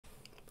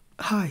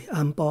Hi,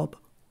 I'm Bob.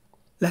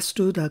 Let's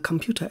do the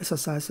computer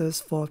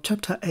exercises for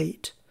Chapter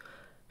 8,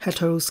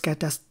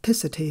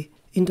 Heteroskedasticity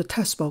in the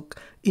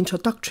textbook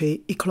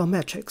Introductory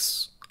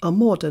Econometrics, a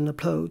Modern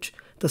Approach,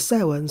 the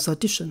 7th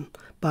edition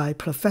by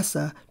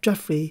Professor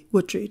Jeffrey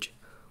Woodridge.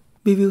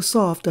 We will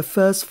solve the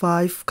first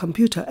 5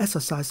 computer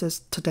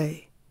exercises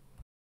today.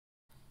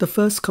 The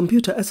first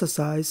computer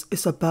exercise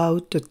is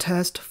about the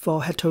test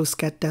for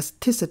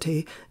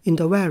heteroskedasticity in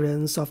the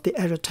variance of the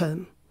error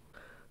term.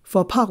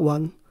 For Part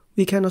 1,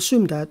 we can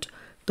assume that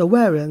the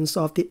variance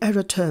of the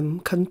error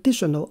term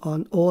conditional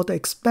on all the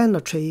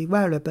explanatory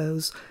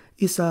variables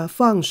is a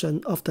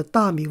function of the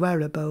dummy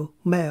variable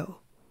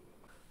male.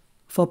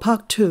 For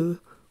Part 2,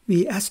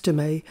 we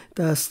estimate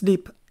the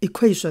slip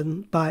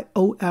equation by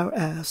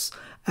OLS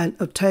and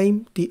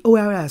obtain the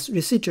OLS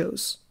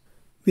residuals.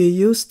 We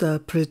use the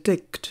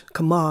predict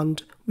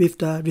command with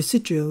the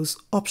residuals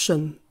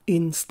option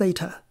in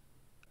Stata.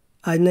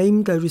 I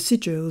name the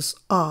residuals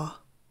R.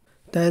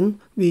 Then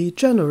we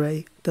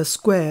generate the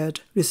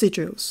squared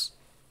residuals.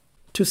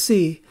 To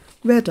see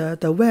whether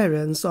the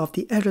variance of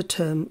the error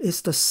term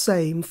is the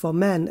same for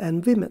men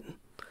and women,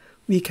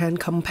 we can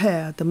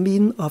compare the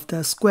mean of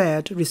the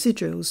squared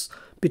residuals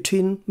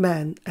between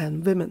men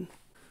and women.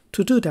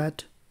 To do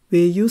that,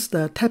 we use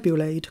the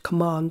tabulate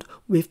command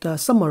with the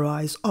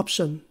summarize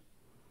option.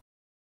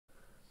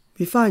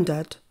 We find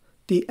that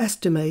the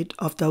estimate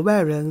of the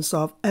variance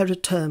of error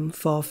term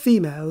for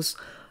females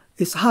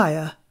is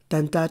higher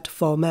than that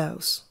for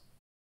males.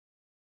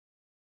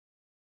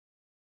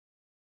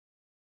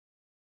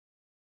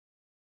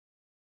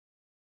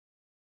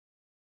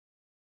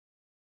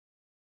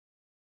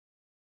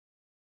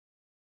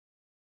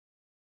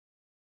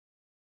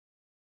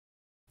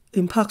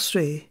 In Part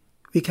 3,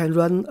 we can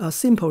run a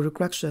simple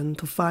regression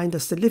to find the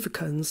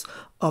significance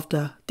of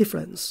the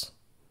difference.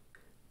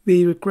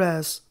 We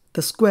regress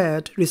the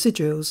squared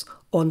residuals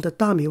on the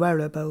dummy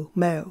variable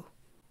male.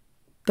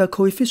 The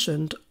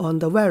coefficient on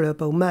the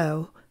variable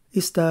male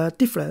is the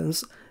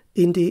difference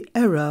in the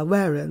error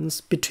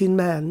variance between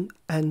men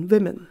and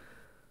women.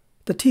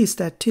 The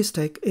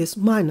t-statistic is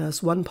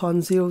minus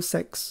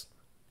 1.06,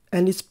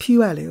 and its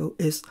p-value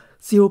is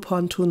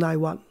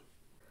 0.291.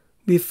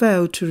 We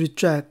fail to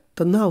reject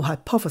the null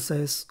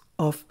hypothesis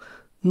of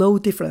no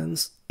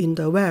difference in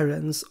the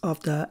variance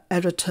of the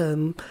error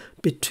term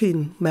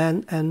between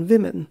men and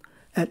women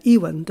at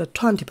even the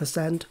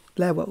 20%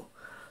 level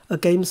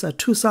against a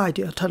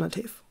two-sided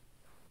alternative.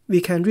 We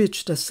can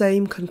reach the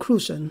same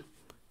conclusion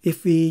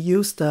if we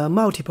use the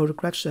multiple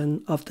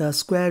regression of the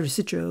square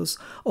residuals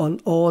on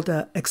all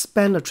the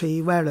explanatory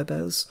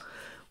variables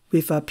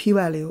with a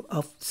p-value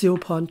of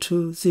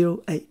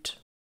 0.208.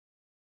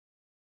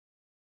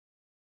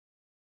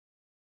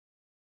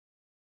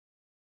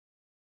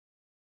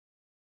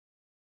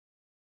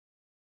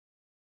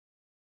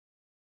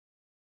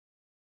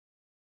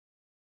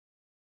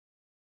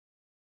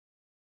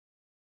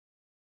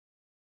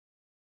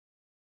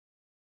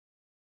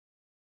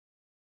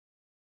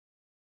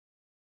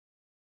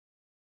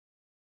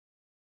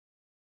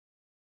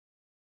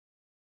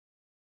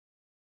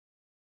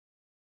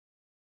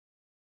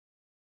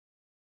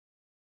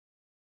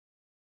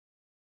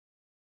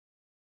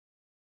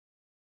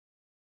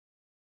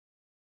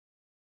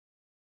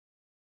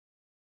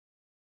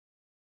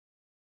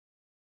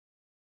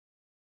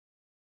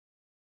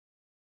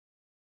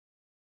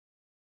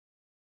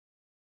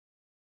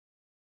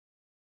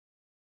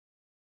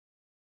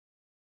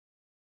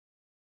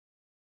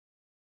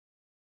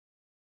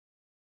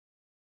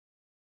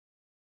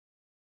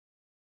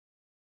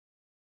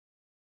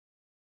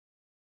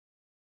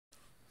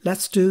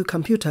 Let's do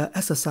computer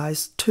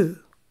exercise 2.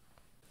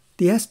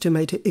 The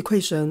estimated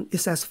equation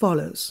is as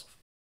follows.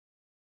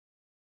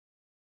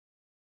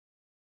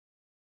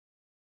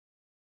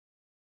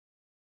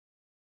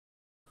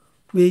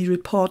 We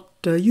report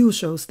the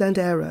usual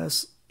standard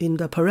errors in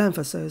the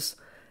parentheses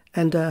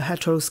and the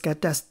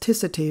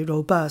heteroskedasticity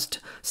robust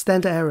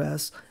standard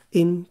errors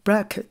in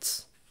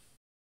brackets.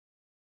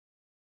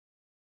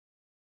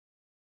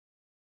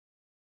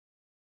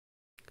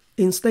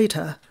 In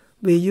Stata,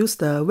 we use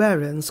the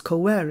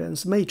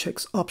variance-covariance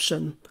matrix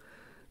option,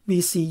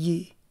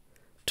 VCE,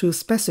 to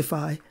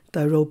specify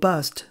the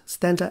robust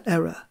standard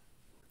error.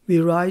 We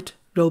write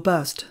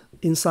robust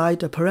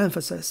inside the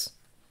parentheses.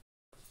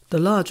 The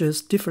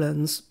largest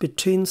difference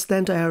between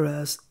standard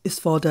errors is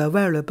for the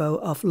variable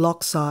of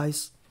log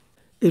size.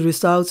 It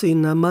results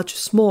in a much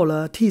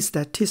smaller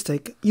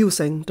t-statistic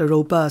using the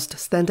robust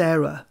standard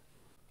error.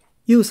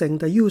 Using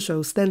the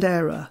usual standard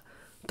error,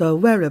 the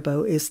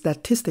variable is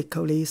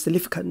statistically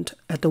significant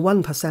at the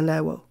 1%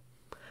 level,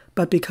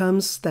 but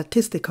becomes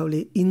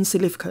statistically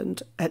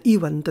insignificant at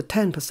even the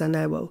 10%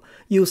 level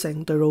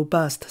using the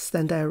robust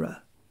standard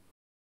error.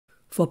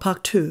 For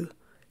Part 2,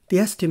 the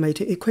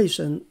estimated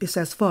equation is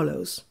as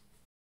follows.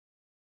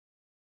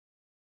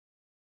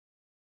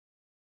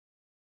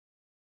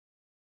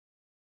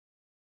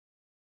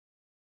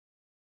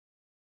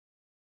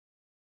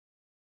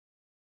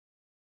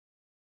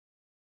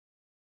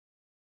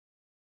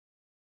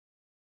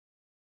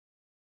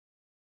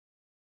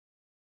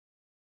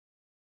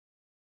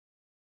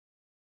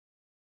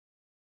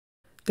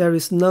 there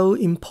is no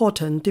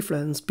important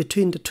difference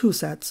between the two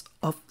sets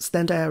of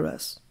standard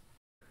errors.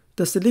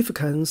 The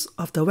significance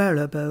of the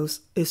variables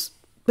is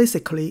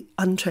basically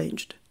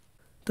unchanged.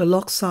 The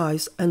log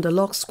size and the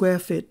log square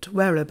fit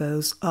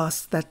variables are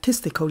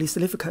statistically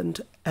significant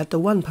at the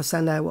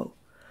 1% level,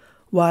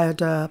 while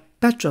the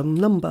bedroom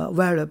number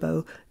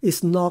variable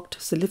is not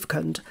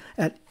significant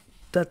at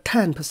the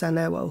 10%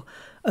 level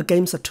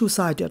against a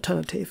two-sided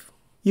alternative,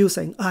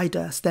 using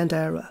either standard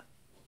error.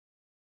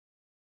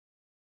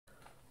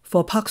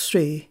 For part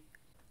 3,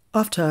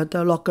 after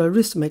the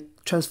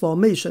logarithmic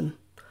transformation,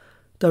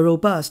 the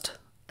robust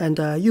and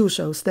the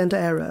usual standard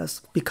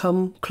errors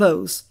become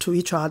close to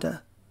each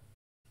other,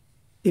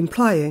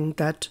 implying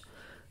that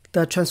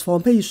the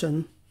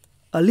transformation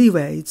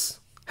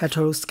alleviates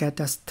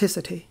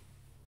heteroskedasticity.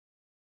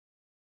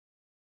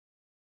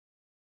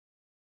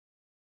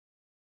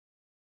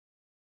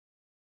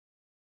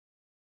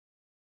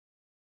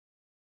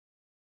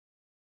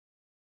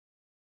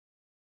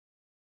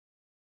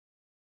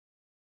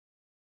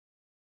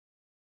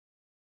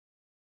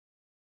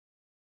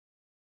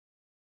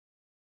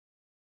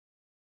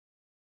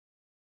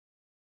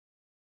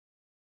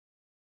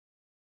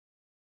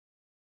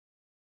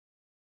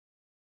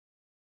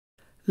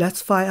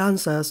 Let's find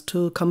answers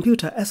to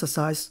computer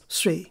exercise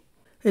 3.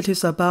 It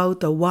is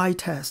about the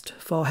y-test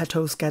for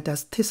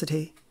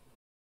heteroskedasticity.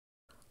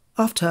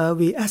 After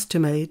we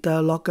estimate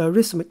the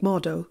logarithmic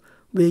model,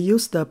 we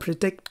use the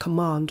predict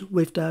command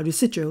with the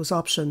residuals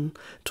option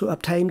to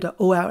obtain the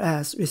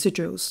OLS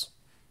residuals.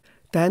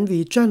 Then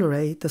we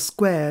generate the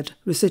squared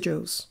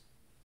residuals.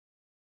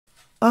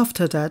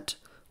 After that,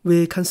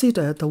 we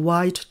consider the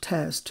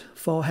y-test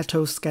for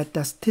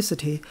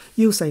heteroskedasticity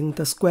using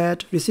the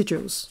squared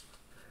residuals.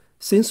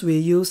 Since we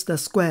use the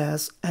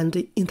squares and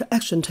the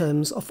interaction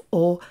terms of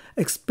all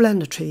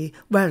explanatory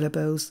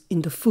variables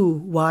in the full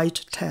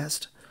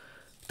y-test,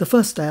 the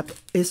first step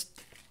is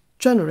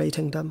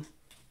generating them.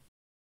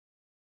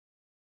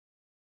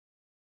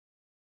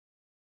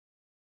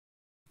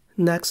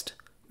 Next,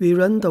 we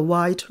run the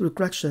y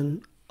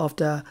regression of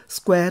the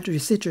squared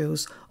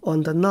residuals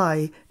on the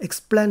 9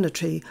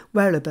 explanatory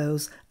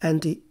variables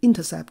and the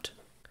intercept.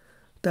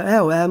 The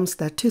LM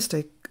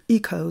statistic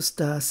equals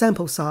the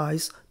sample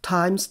size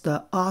times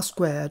the R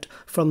squared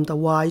from the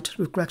y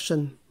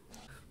regression.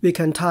 We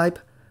can type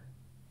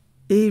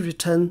a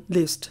return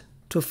list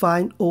to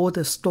find all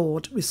the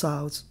stored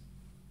results.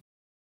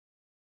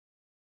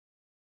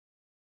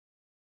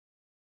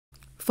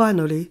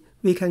 Finally,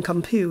 we can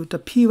compute the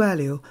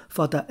p-value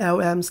for the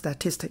LM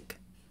statistic.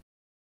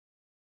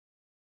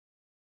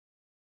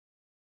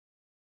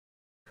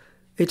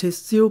 It is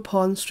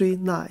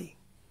 0.39.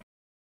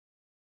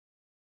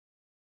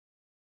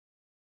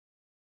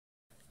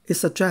 It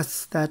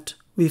suggests that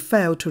we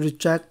fail to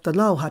reject the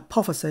null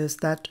hypothesis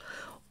that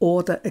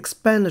all the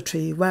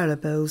explanatory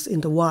variables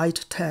in the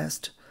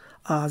y-test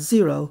are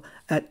 0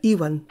 at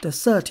even the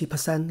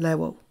 30%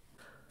 level.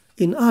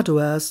 In other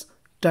words,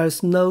 there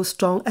is no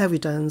strong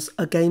evidence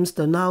against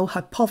the null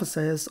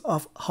hypothesis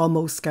of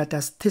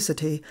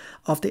homoskedasticity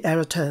of the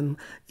error term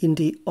in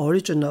the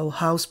original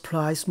house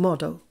price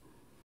model.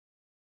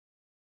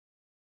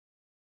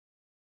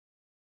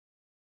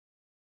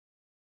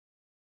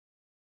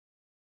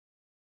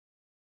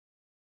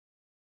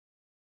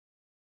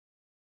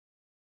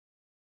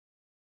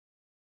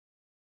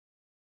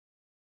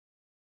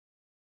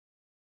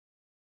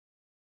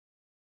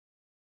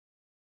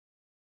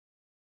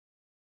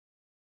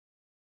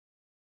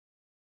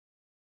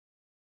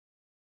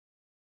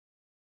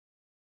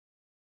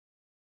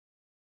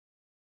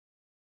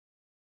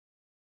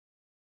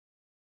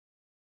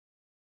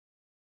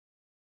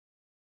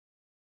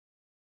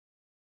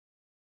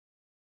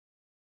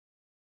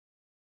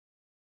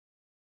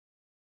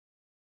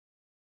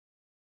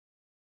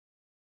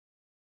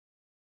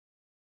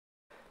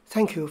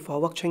 Thank you for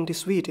watching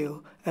this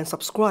video and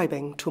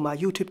subscribing to my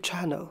YouTube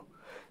channel.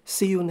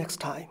 See you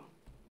next time.